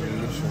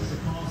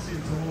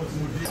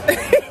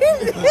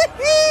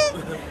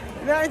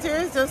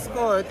 Nigeria's just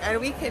scored and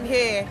we can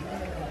hear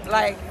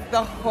like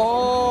the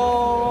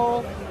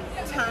whole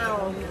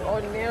town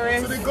or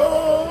nearest to the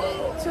goal.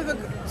 To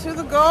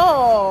the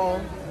goal.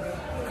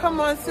 Come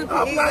on,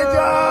 Super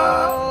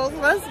Eagles.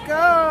 Let's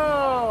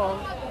go.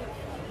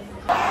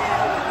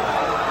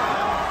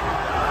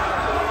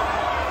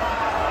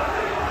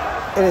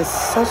 It is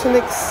such an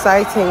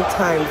exciting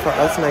time for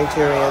us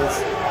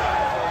Nigerians.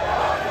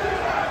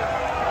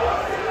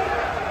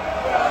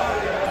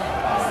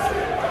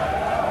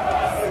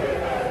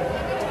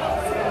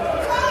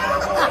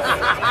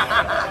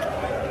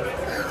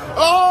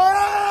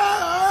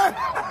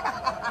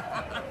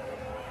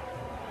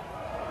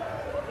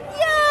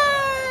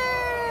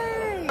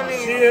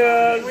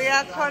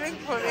 Calling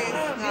police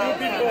now.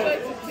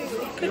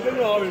 You don't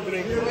know how we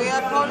drink. We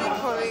are calling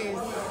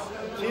police.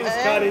 Please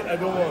carry it, I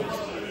don't want.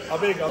 I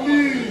beg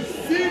you.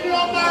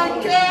 Senior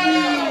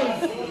Michael!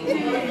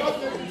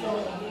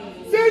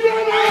 Senior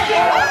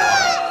Michael!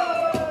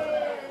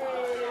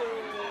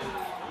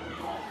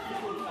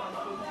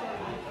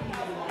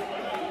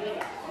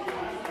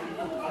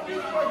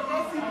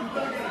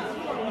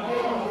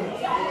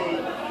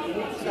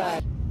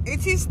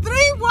 It is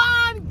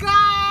 3-1,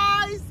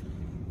 guys.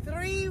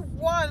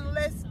 3-1.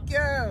 Let's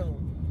go.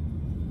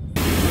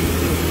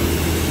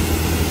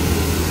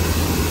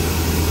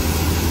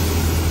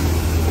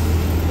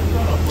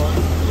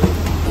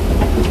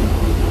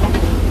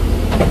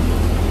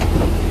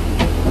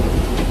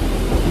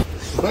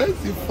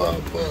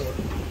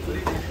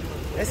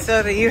 It's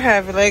so that you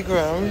have leg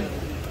room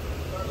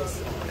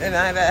and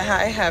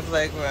I have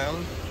leg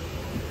room.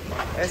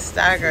 It's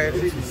staggered.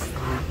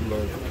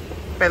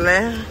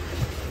 Pele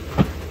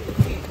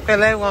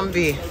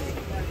 1B.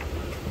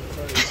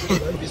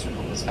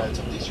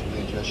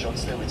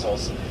 Stay with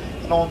us.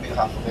 And on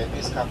behalf of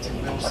Airways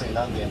Captain Wilson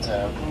and the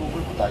entire crew,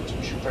 we would like to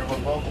wish you very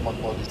welcome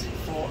on board the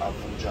for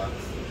Abuja.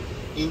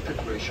 In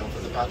preparation for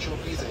the departure,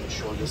 please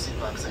ensure your seat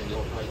backs are in the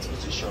upright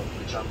position,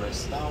 which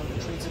armrests down,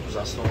 the tray tables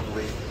are stowed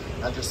away,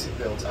 and your seat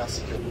belts are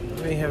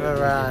secured. We have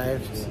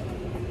arrived.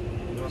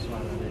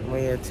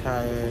 We are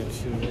tired.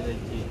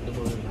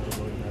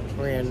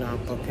 We are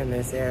not booking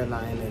this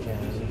airline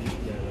again.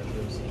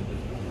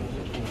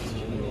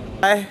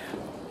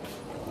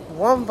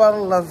 One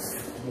bottle of...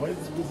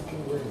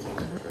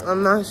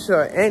 I'm not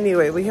sure.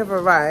 Anyway, we have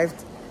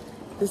arrived.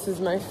 This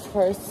is my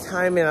first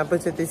time in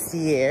Abuja this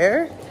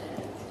year.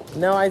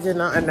 No, I did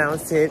not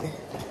announce it.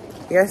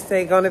 Yes,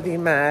 they're gonna be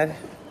mad,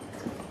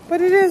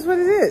 but it is what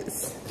it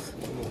is.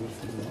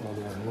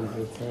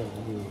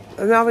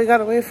 And now we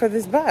gotta wait for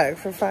this bag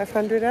for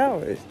 500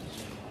 hours.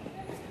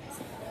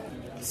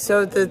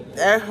 So the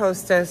air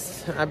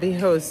hostess, Abi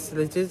host,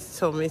 legit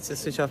told me to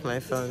switch off my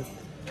phone.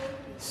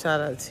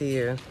 Shout out to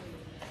you.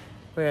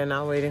 We are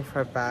now waiting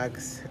for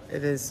bags.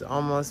 It is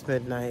almost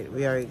midnight.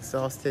 We are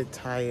exhausted,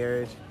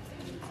 tired,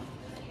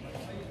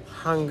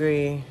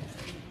 hungry.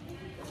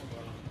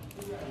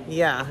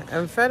 Yeah,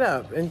 I'm fed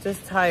up and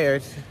just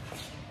tired.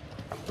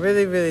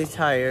 Really, really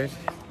tired.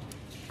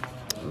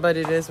 But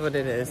it is what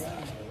it is.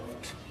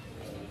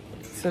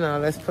 So now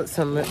let's put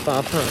some lip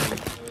balm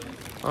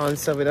on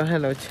so we don't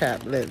have no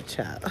chapped lip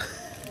chap.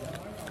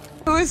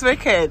 Who is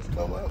wicked?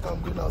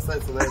 I'm going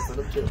outside tonight, so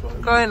don't check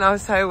on. Going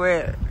outside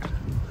where?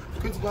 I'm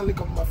going to go link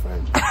up with my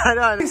friend. I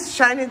don't know. She's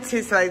shining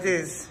teeth like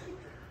this.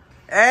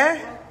 Eh?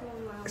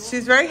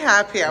 She's very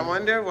happy. I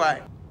wonder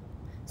why.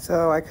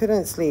 So I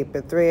couldn't sleep.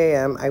 At 3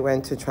 a.m. I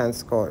went to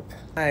Transcorp.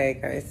 Hi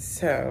guys,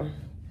 so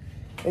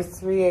it's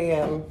 3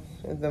 a.m.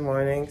 in the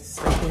morning.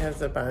 Sophie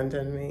has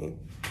abandoned me.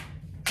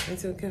 I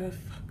don't give a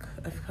fuck.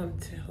 I've come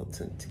to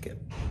Hilton to get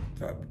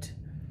rubbed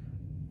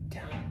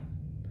down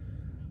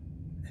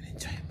and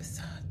enjoy a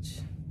massage.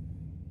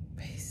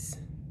 Peace.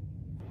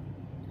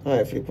 Hi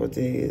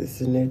everybody, it's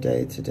a new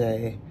day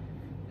today.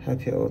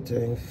 Hope you're all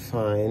doing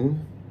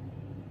fine.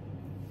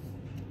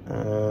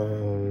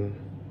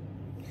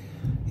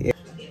 Yeah.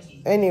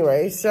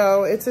 Anyway,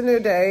 so it's a new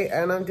day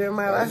and I'm doing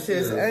my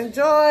lashes and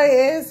Joy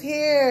is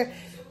here.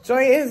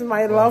 Joy is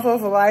my love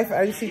of life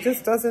and she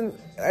just doesn't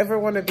ever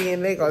want to be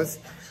in Lagos.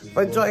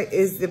 But Joy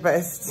is the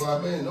best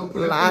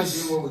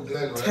lash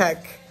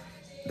tech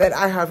that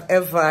I have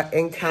ever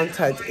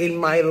encountered in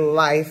my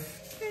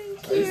life.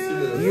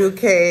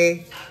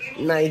 UK,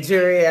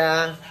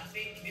 Nigeria.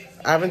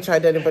 I haven't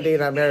tried anybody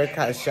in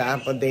America,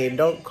 but they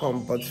don't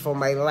come. But for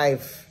my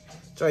life,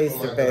 Joy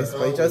is the best,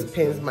 but it just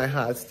pains my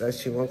heart that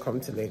she won't come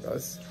to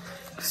Lagos.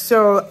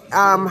 So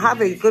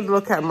have a good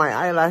look at my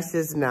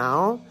eyelashes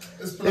now.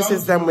 This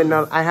is them with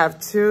no, I have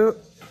 2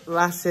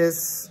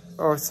 lashes,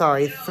 or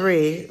sorry,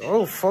 3,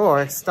 oh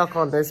 4 stuck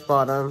on this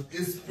bottom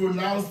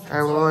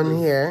and 1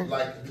 here,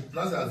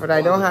 but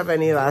I don't have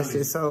any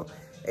lashes. So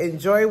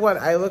enjoy what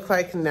I look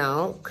like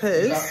now,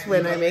 because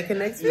when I make a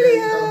next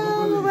video,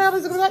 I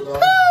was gonna be like,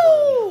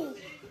 oh!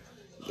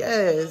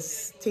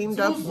 Yes, teamed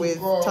up with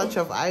Touch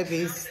of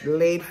Ivy's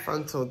Laid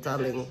Frontal,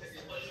 darling.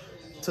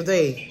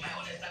 Today,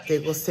 they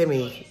will see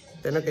me.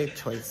 They don't get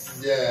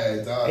choice.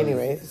 Yeah,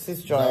 anyway, this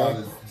is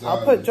Joy.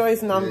 I'll put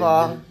Joy's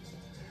number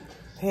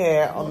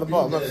here on the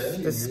bottom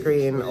of the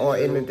screen or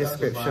in the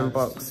description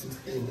box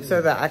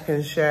so that I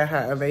can share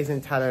her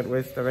amazing talent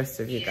with the rest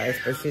of you guys.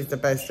 But she's the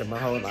best in my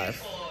whole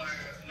life.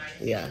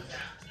 Yeah.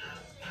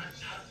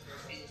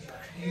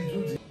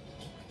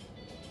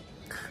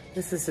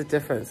 This is the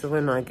difference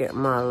when I get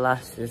my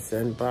lashes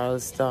and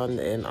brows done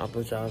in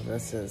Abuja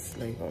versus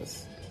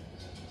Lagos.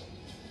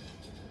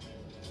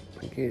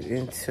 Get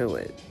into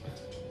it.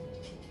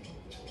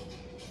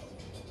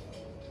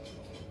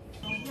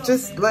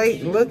 Just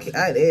like look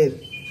at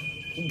it.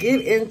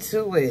 Get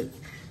into it.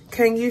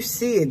 Can you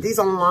see it? These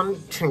are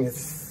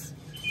launches.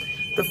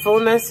 The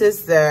fullness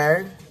is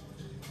there.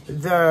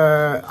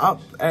 The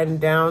up and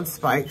down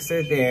spikes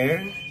are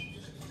there.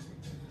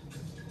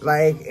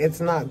 Like, it's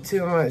not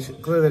too much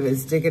glue that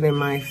is digging in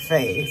my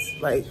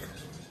face. Like,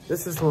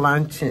 this is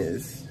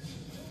lunches.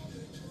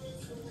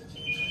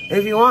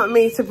 If you want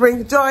me to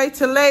bring Joy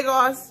to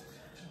Lagos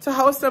to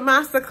host a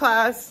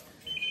masterclass,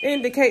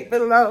 indicate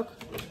below.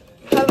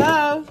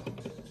 Hello?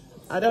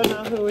 I don't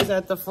know who is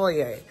at the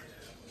foyer,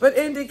 but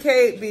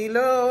indicate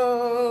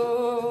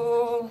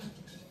below.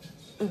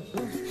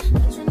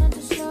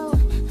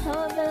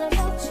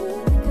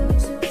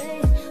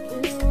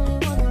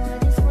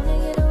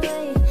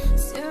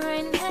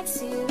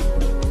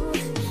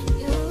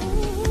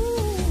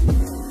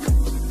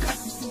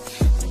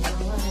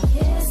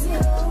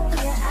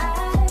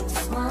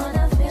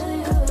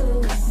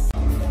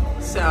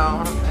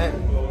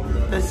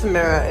 This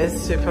mirror is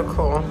super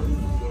cool.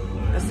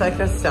 It's like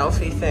a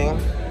selfie thing.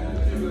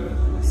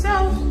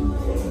 So,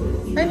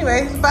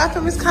 anyway,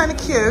 bathroom is kind of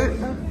cute.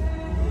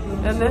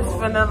 And this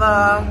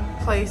vanilla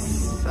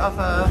place of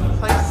a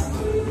place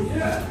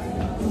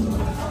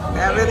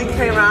that really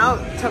came out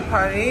to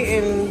party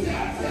in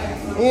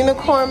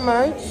unicorn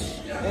merch.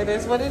 It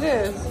is what it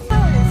is.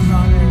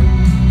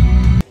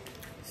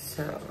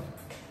 So,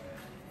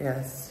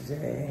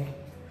 yesterday,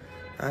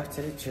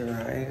 after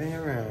driving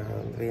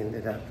around, we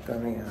ended up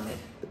going out,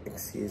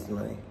 excuse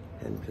my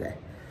play,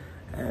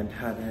 and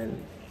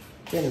having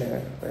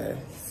dinner with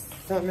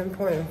some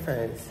important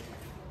friends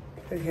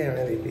who can't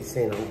really be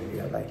seen on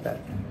video like that.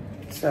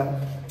 So,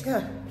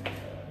 yeah,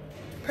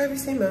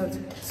 privacy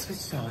mode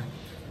switched on.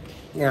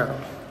 Now,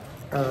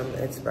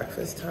 it's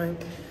breakfast time,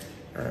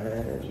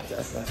 and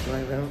just left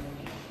my room,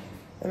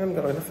 and I'm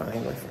going to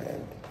find my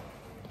friend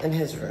in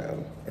his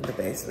room in the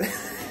basement.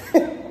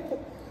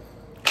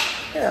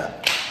 Yeah,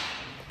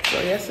 so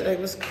yesterday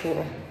was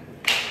cool.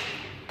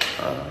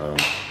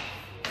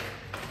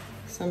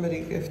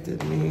 Somebody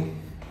gifted me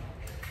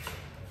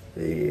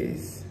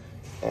these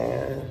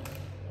and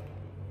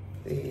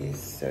these,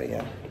 so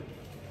yeah,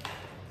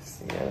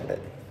 see you in a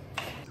bit.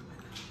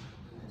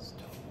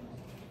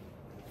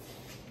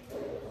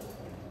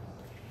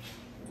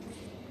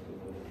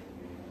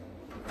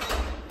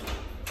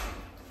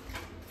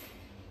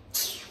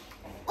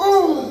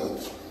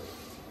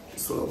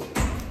 So,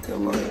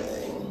 come on.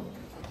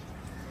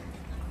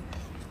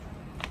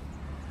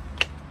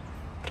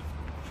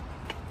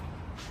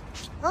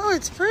 Oh,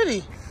 it's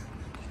pretty.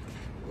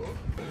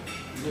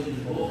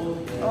 Oh,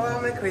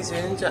 I'll make crazy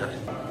ninja.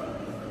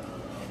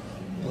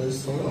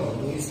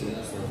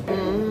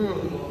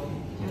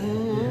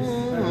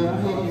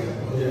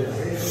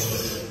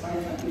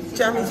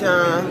 Jammy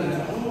jam.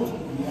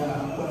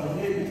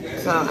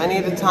 So I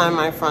need to tie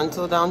my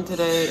frontal down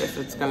today if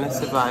it's gonna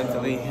survive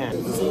the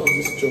weekend. This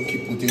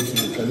chunky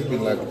potato, can it be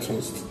like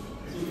toast?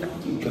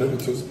 Can it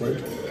be toast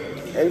bread?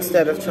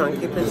 Instead of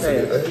chunky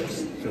potato.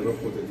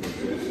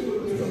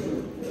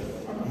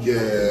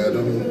 Yeah, I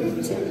don't like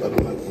potato.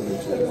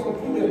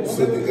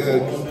 So the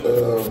egg,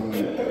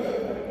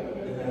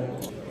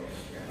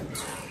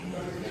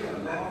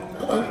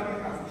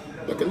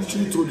 like I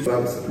literally told you,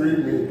 I'm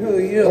screaming. Who,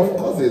 you? Of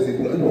course there's a, you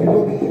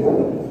know me.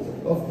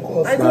 Of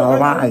course.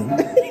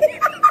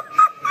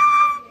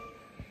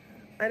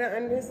 I don't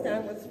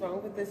understand what's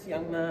wrong with this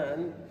young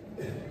man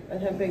and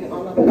him being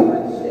all up in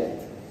my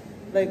shit.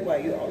 Like, why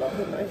you all up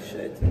in my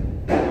shit?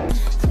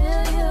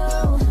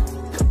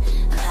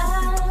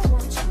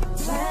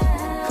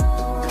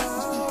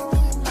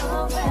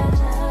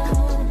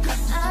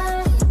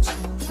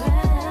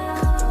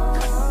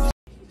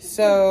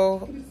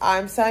 So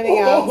I'm signing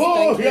out.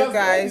 Thank you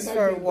guys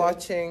for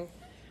watching.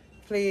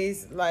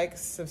 Please like,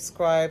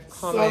 subscribe,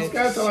 comment,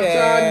 Subscribe to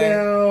share. our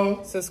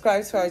channel.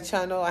 Subscribe to our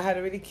channel. I had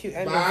a really cute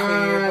ending for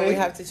you, but we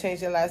have to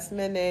change it last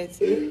minute.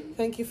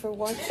 Thank you for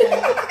watching.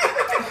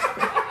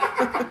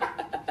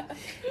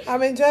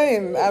 I'm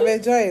enjoying. I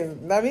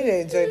mean,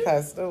 enjoy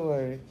past. Don't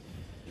worry.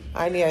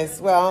 And yes,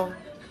 well,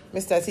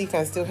 Mr. T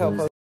can still help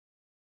us.